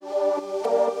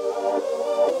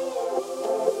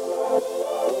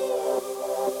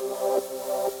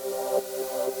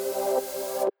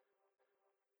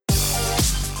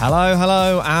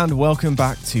Hello, and welcome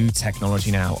back to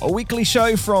Technology Now, a weekly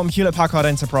show from Hewlett-Packard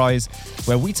Enterprise,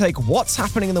 where we take what's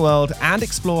happening in the world and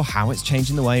explore how it's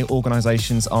changing the way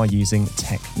organizations are using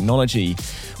technology.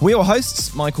 We're your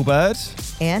hosts, Michael Bird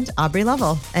and Aubrey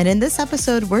Lovell. And in this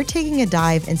episode, we're taking a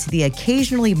dive into the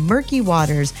occasionally murky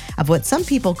waters of what some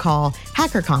people call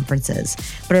hacker conferences,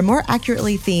 but are more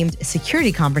accurately themed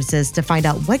security conferences to find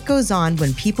out what goes on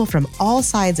when people from all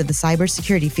sides of the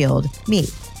cybersecurity field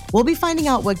meet. We'll be finding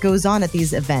out what goes on at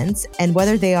these events and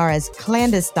whether they are as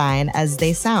clandestine as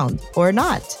they sound or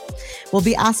not. We'll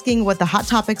be asking what the hot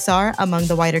topics are among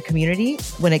the wider community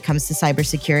when it comes to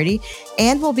cybersecurity,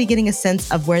 and we'll be getting a sense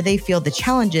of where they feel the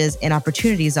challenges and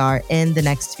opportunities are in the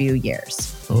next few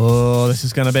years. Oh, this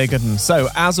is going to be a good one. So,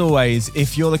 as always,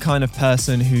 if you're the kind of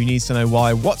person who needs to know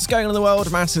why what's going on in the world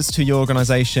matters to your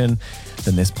organization,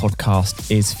 then this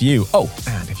podcast is for you. Oh,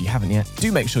 and if you haven't yet,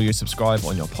 do make sure you subscribe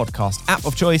on your podcast app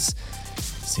of choice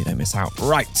so you don't miss out.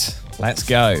 Right, let's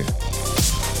go.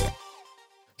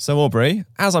 So Aubrey,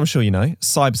 as I'm sure you know,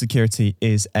 cybersecurity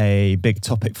is a big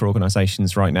topic for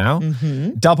organizations right now.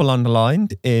 Double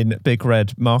underlined in big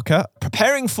red marker.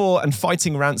 Preparing for and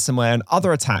fighting ransomware and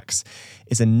other attacks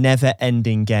is a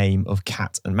never-ending game of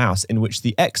cat and mouse in which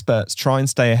the experts try and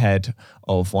stay ahead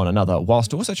of one another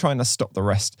whilst also trying to stop the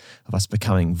rest of us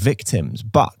becoming victims.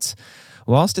 But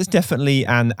whilst it's definitely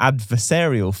an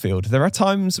adversarial field, there are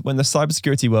times when the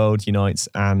cybersecurity world unites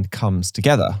and comes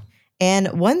together.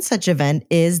 And one such event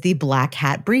is the Black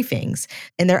Hat Briefings.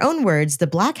 In their own words, the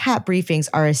Black Hat Briefings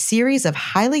are a series of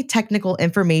highly technical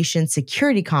information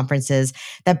security conferences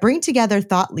that bring together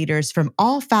thought leaders from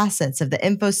all facets of the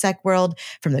InfoSec world,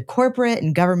 from the corporate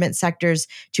and government sectors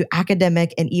to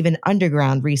academic and even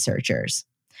underground researchers.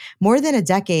 More than a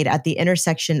decade at the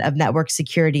intersection of network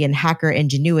security and hacker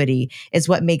ingenuity is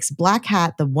what makes Black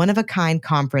Hat the one-of-a-kind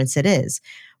conference it is,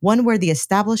 one where the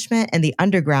establishment and the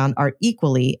underground are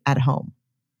equally at home.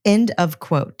 End of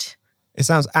quote. It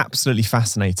sounds absolutely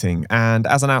fascinating, and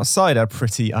as an outsider,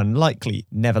 pretty unlikely.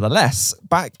 Nevertheless,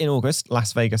 back in August,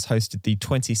 Las Vegas hosted the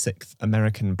 26th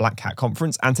American Black Hat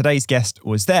Conference, and today's guest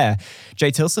was there.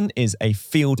 Jay Tilson is a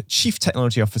Field Chief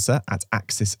Technology Officer at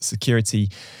Axis Security,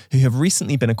 who have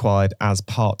recently been acquired as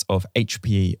part of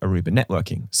HPE Aruba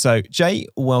Networking. So, Jay,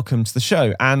 welcome to the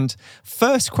show. And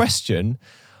first question,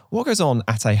 what goes on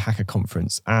at a hacker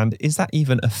conference, and is that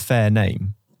even a fair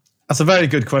name? That's a very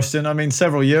good question. I mean,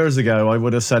 several years ago, I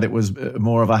would have said it was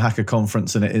more of a hacker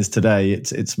conference than it is today.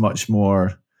 It's much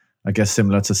more, I guess,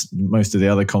 similar to most of the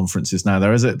other conferences now.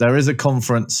 There is a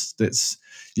conference that's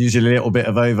usually a little bit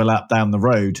of overlap down the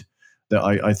road that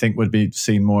I think would be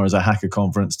seen more as a hacker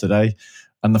conference today.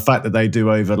 And the fact that they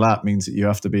do overlap means that you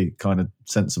have to be kind of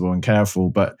sensible and careful.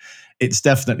 But it's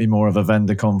definitely more of a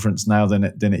vendor conference now than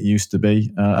it used to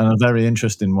be, and a very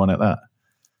interesting one at that.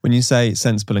 When you say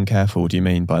sensible and careful, what do you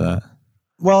mean by that?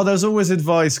 Well, there's always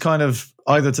advice kind of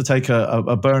either to take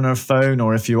a burner phone,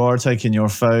 or if you are taking your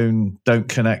phone, don't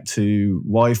connect to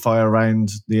Wi-Fi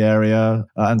around the area.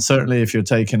 And certainly if you're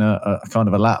taking a kind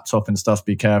of a laptop and stuff,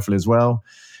 be careful as well.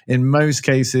 In most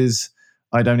cases,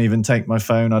 I don't even take my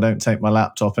phone. I don't take my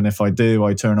laptop. And if I do,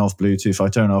 I turn off Bluetooth, I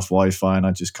turn off Wi-Fi, and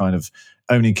I just kind of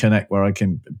only connect where I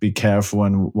can be careful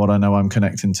and what I know I'm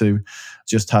connecting to.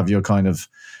 Just have your kind of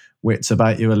wits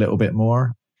about you a little bit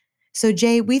more. So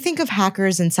Jay, we think of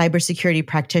hackers and cybersecurity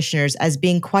practitioners as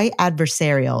being quite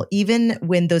adversarial, even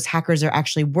when those hackers are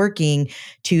actually working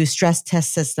to stress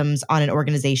test systems on an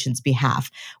organization's behalf.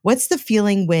 What's the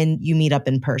feeling when you meet up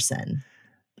in person?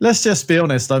 Let's just be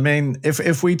honest. I mean,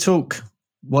 if we talk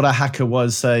what a hacker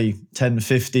was, say, 10,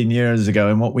 15 years ago,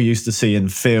 and what we used to see in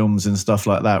films and stuff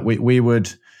like that, we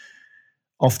would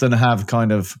often have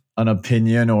kind of an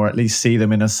opinion, or at least see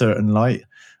them in a certain light.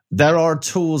 There are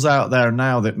tools out there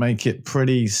now that make it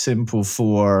pretty simple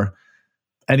for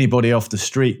anybody off the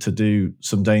street to do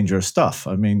some dangerous stuff.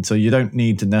 I mean, so you don't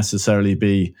need to necessarily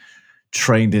be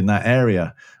trained in that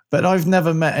area. But I've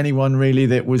never met anyone really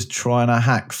that was trying to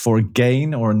hack for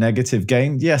gain or negative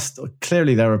gain. Yes,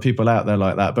 clearly there are people out there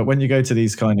like that. But when you go to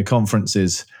these kind of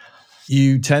conferences,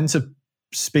 you tend to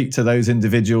speak to those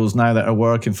individuals now that are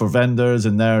working for vendors,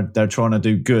 and they're trying to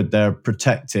do good. They're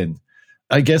protecting.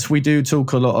 I guess we do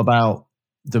talk a lot about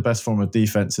the best form of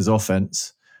defense is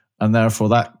offense, and therefore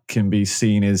that can be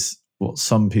seen as what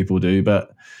some people do.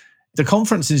 But the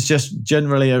conference is just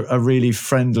generally a really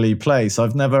friendly place.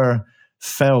 I've never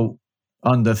felt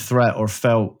under threat or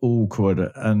felt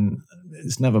awkward, and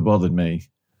it's never bothered me.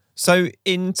 So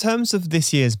in terms of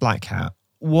this year's Black Hat,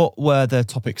 what were the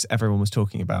topics everyone was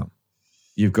talking about?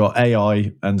 You've got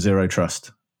AI and zero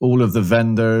trust. all of the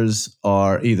vendors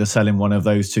are either selling one of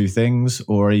those two things,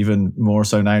 or even more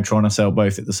so now trying to sell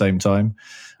both at the same time.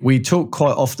 We talk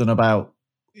quite often about,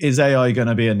 is AI going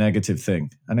to be a negative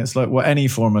thing? And it's like, well, any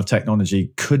form of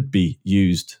technology could be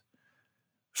used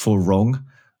for wrong.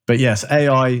 But yes,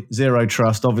 AI, zero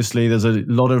trust. Obviously, there's a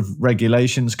lot of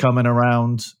regulations coming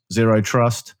around zero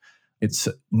trust. It's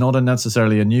not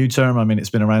necessarily a new term. I mean,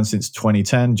 it's been around since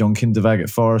 2010, John Kindervag at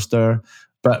Forrester.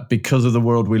 But because of the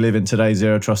world we live in today,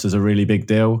 zero trust is a really big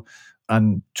deal.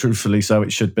 And truthfully, so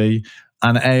it should be.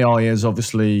 And AI is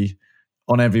obviously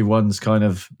on everyone's kind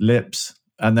of lips.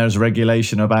 And there's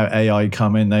regulation about AI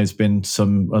coming. There's been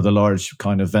some other large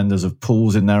kind of vendors of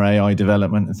pools in their AI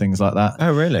development and things like that.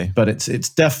 Oh, really? But it's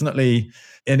definitely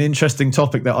an interesting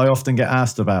topic that I often get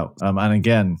asked about. And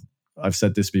again, I've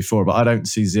said this before, but I don't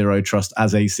see zero trust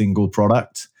as a single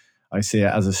product. I see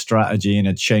it as a strategy and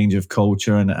a change of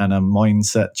culture and a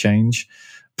mindset change.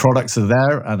 Products are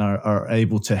there and are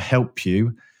able to help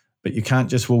you, but you can't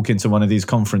just walk into one of these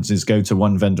conferences, go to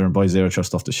one vendor and buy zero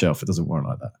trust off the shelf. It doesn't work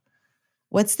like that.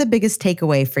 What's the biggest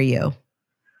takeaway for you?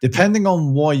 Depending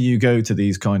on why you go to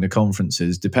these kind of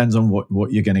conferences, depends on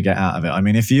what you're going to get out of it. I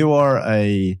mean, if you are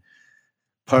a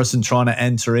person trying to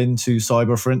enter into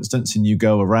cyber, for instance, and you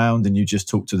go around and you just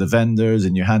talk to the vendors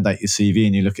and you hand out your CV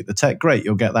and you look at the tech, great,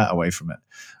 you'll get that away from it.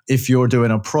 If you're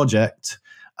doing a project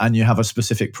and you have a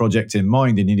specific project in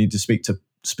mind and you need to speak to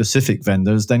specific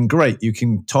vendors, then great, you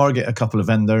can target a couple of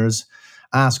vendors,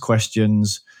 ask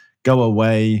questions, go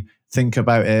away, think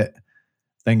about it,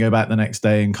 then go back the next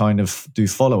day and kind of do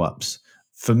follow-ups.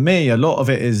 For me, a lot of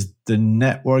it is the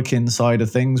networking side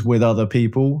of things with other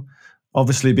people.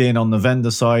 Obviously, being on the vendor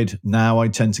side, now I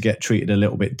tend to get treated a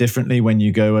little bit differently when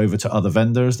you go over to other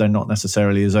vendors. They're not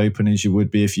necessarily as open as you would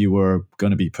be if you were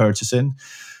going to be purchasing.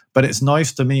 But it's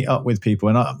nice to meet up with people.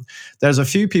 And there's a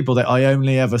few people that I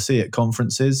only ever see at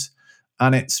conferences,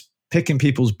 and it's picking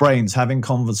people's brains, having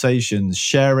conversations,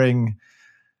 sharing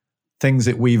things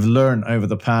that we've learned over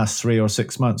the past 3 or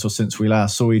 6 months or since we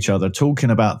last saw each other,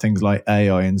 talking about things like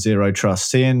AI and zero trust,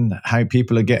 seeing how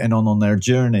people are getting on their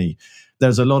journey.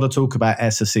 There's a lot of talk about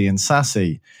SSE and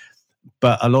SASE,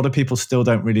 but a lot of people still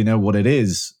don't really know what it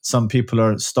is. Some people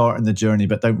are starting the journey,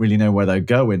 but don't really know where they're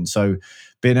going. So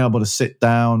being able to sit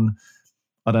down,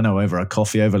 I don't know, over a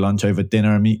coffee, over lunch, over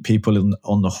dinner, meet people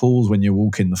on the halls when you're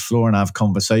walking the floor and have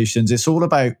conversations. It's all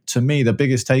about, to me, the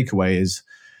biggest takeaway is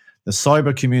the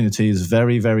cyber community is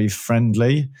very, very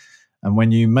friendly. And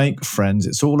when you make friends,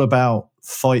 it's all about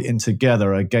fighting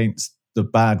together against the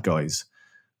bad guys.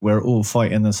 We're all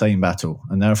fighting the same battle,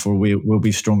 and therefore we'll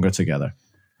be stronger together.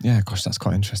 Yeah, gosh, that's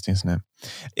quite interesting, isn't it?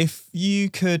 If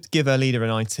you could give a leader in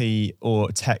IT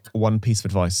or tech one piece of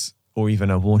advice or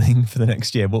even a warning for the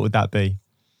next year, what would that be?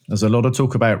 There's a lot of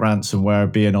talk about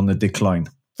ransomware being on the decline.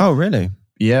 Oh, really?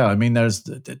 Yeah, I mean, there's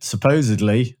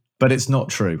supposedly, but it's not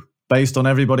true. Based on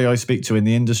everybody I speak to in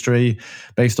the industry,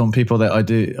 based on people that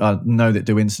I know that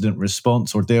do incident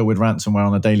response or deal with ransomware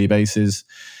on a daily basis,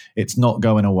 it's not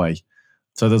going away.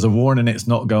 So there's a warning, it's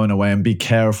not going away, and be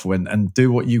careful and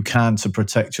do what you can to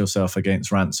protect yourself against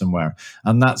ransomware.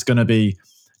 And that's going to be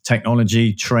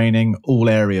technology, training, all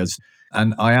areas.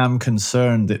 And I am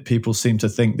concerned that people seem to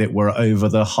think that we're over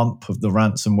the hump of the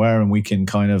ransomware and we can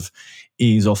kind of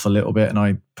ease off a little bit. And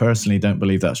I personally don't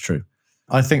believe that's true.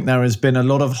 I think there has been a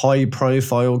lot of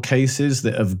high-profile cases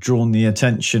that have drawn the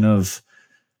attention of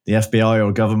the FBI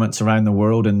or governments around the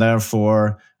world. And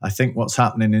therefore, I think what's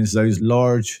happening is those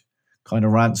large kind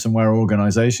of ransomware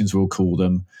organizations, we'll call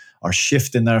them, are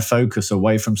shifting their focus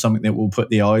away from something that will put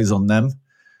the eyes on them.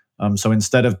 So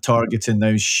instead of targeting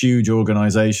those huge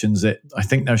organizations, I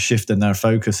think they're shifting their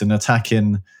focus and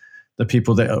attacking the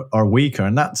people that are weaker.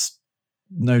 And that's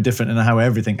no different in how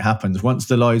everything happens. Once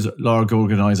the large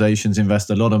organizations invest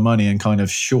a lot of money and kind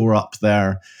of shore up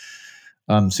their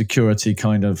security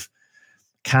kind of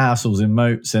castles and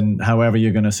moats and however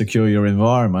you're going to secure your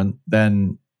environment,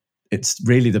 then it's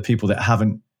really the people that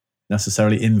haven't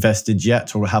necessarily invested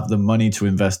yet or have the money to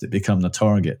invest that become the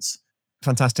targets.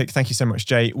 Fantastic. Thank you so much,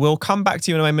 Jay. We'll come back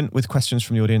to you in a moment with questions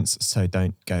from the audience, so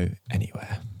don't go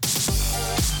anywhere.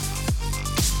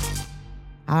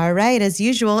 All right, as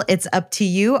usual, it's up to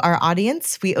you, our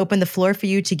audience. We open the floor for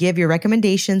you to give your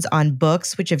recommendations on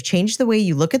books which have changed the way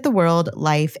you look at the world,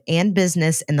 life, and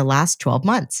business in the last 12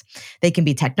 months. They can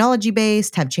be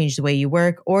technology-based, have changed the way you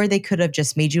work, or they could have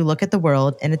just made you look at the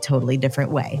world in a totally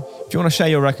different way. If you want to share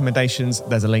your recommendations,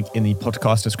 there's a link in the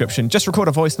podcast description. Just record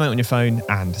a voice note on your phone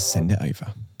and send it over.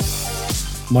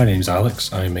 My name's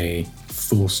Alex. I'm a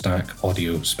full-stack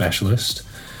audio specialist.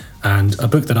 And a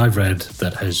book that I've read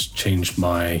that has changed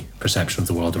my perception of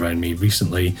the world around me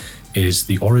recently is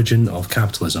The Origin of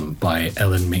Capitalism by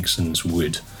Ellen Makesons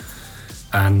Wood.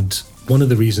 And one of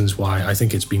the reasons why I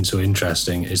think it's been so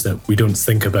interesting is that we don't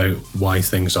think about why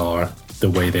things are the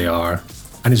way they are.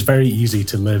 And it's very easy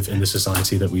to live in the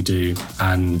society that we do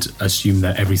and assume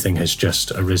that everything has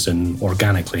just arisen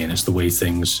organically and it's the way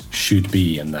things should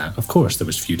be, and that, of course, there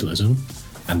was feudalism,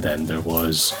 and then there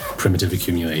was primitive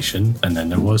accumulation, and then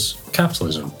there was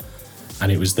capitalism.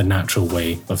 And it was the natural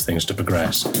way of things to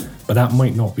progress. But that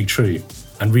might not be true.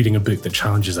 And reading a book that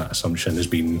challenges that assumption has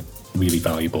been really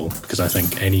valuable, because I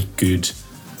think any good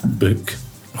book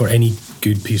or any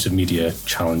good piece of media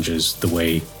challenges the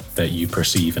way that you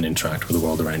perceive and interact with the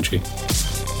world around you.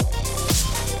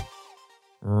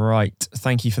 Right,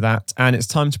 thank you for that. And it's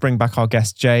time to bring back our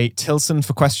guest, Jay Tilson,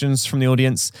 for questions from the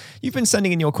audience. You've been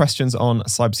sending in your questions on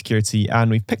cybersecurity, and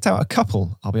we've picked out a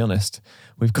couple, I'll be honest.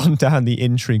 We've gone down the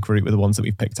intrigue route with the ones that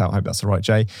we've picked out. I hope that's all right,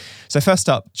 Jay. So first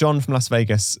up, John from Las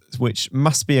Vegas, which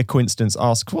must be a coincidence,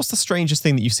 asks, what's the strangest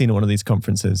thing that you've seen at one of these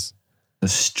conferences? The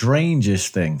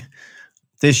strangest thing?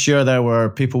 This year there were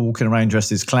people walking around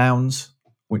dressed as clowns,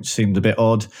 which seemed a bit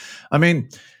odd. I mean,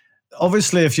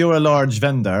 obviously, if you're a large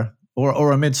vendor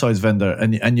or a mid-sized vendor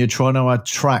and you're trying to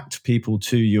attract people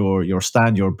to your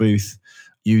stand, your booth,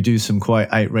 you do some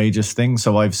quite outrageous things.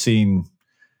 So I've seen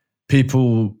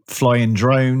people flying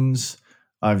drones.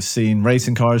 I've seen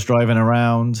racing cars driving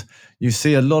around. You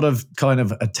see a lot of kind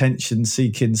of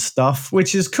attention-seeking stuff,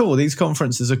 which is cool. These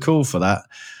conferences are cool for that.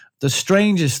 The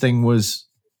strangest thing was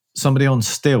somebody on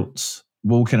stilts,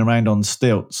 walking around on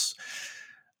stilts.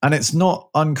 And it's not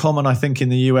uncommon, I think, in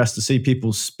the US to see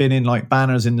people spinning like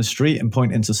banners in the street and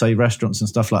pointing to, say, restaurants and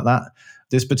stuff like that.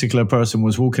 This particular person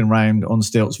was walking around on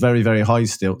stilts, very, very high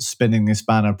stilts, spinning this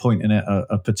banner, pointing at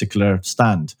a particular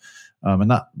stand. And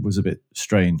that was a bit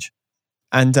strange.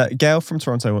 And Gail from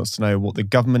Toronto wants to know what the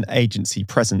government agency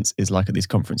presence is like at these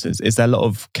conferences. Is there a lot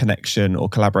of connection or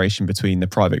collaboration between the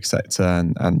private sector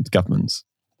and governments?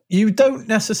 You don't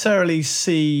necessarily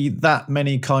see that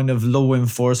many kind of law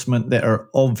enforcement that are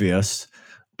obvious,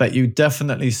 but you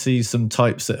definitely see some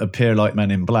types that appear like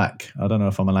Men in Black. I don't know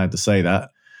if I'm allowed to say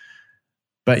that.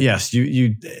 But yes,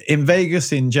 you in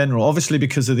Vegas in general, obviously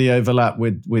because of the overlap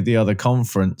with the other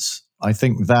conference, I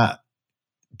think that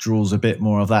draws a bit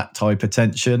more of that type of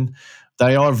attention.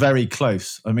 They are very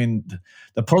close. I mean,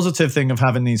 the positive thing of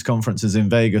having these conferences in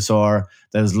Vegas are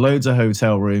there's loads of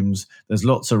hotel rooms, there's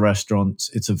lots of restaurants.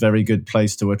 It's a very good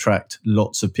place to attract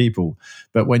lots of people.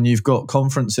 But when you've got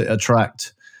conferences that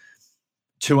attract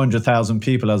 200,000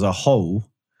 people as a whole,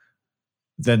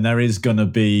 then there is going to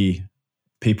be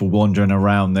people wandering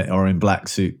around that are in black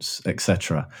suits,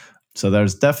 etc. So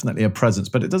there's definitely a presence,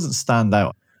 but it doesn't stand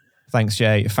out. Thanks,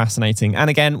 Jay. Fascinating. And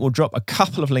again, we'll drop a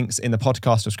couple of links in the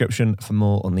podcast description for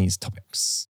more on these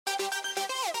topics.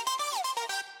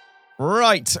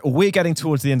 Right, we're getting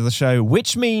towards the end of the show,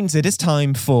 which means it is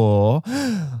time for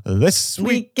This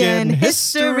Week in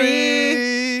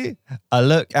History. A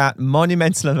look at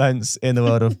monumental events in the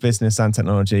world of business and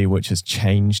technology, which has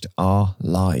changed our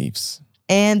lives.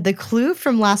 And the clue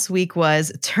from last week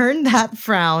was turn that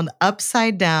frown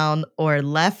upside down or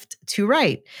left to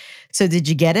right. So did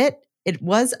you get it? It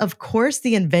was, of course,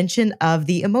 the invention of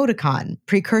the emoticon,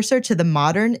 precursor to the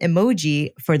modern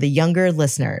emoji for the younger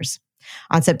listeners.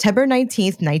 On September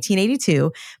 19th,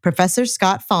 1982, Professor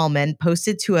Scott Fahlman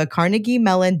posted to a Carnegie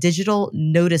Mellon digital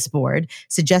notice board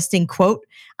suggesting, quote,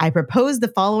 I propose the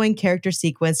following character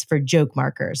sequence for joke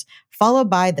markers, followed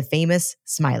by the famous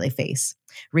smiley face.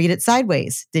 Read it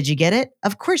sideways. Did you get it?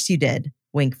 Of course you did.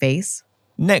 Wink face.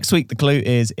 Next week, the clue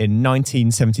is in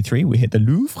 1973, we hit the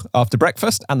Louvre after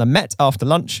breakfast and the Met after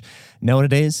lunch. Know what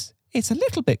it is? It's a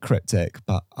little bit cryptic,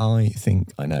 but I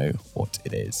think I know what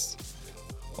it is.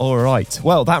 All right.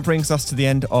 Well, that brings us to the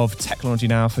end of Technology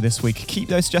Now for this week. Keep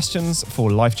those suggestions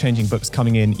for life-changing books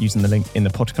coming in using the link in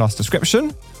the podcast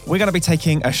description. We're going to be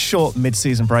taking a short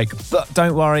mid-season break, but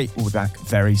don't worry, we'll be back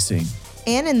very soon.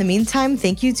 And in the meantime,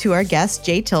 thank you to our guest,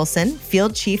 Jay Tilson,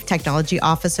 Field Chief Technology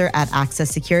Officer at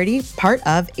Access Security, part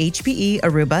of HPE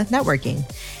Aruba Networking.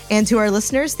 And to our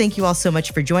listeners, thank you all so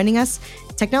much for joining us.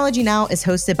 Technology Now is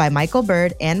hosted by Michael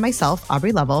Bird and myself,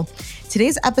 Aubrey Lovell.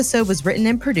 Today's episode was written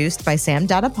and produced by Sam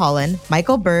Dada-Paulin,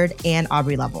 Michael Bird, and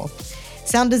Aubrey Lovell.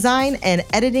 Sound design and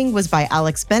editing was by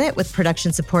Alex Bennett with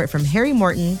production support from Harry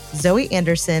Morton, Zoe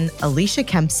Anderson, Alicia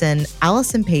Kempson,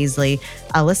 Allison Paisley,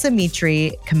 Alyssa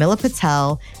Mitri, Camilla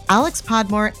Patel, Alex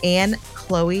Podmore, and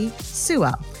Chloe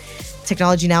Sua.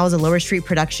 Technology Now is a Lower Street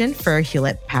production for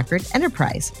Hewlett-Packard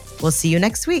Enterprise. We'll see you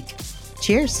next week.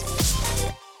 Cheers.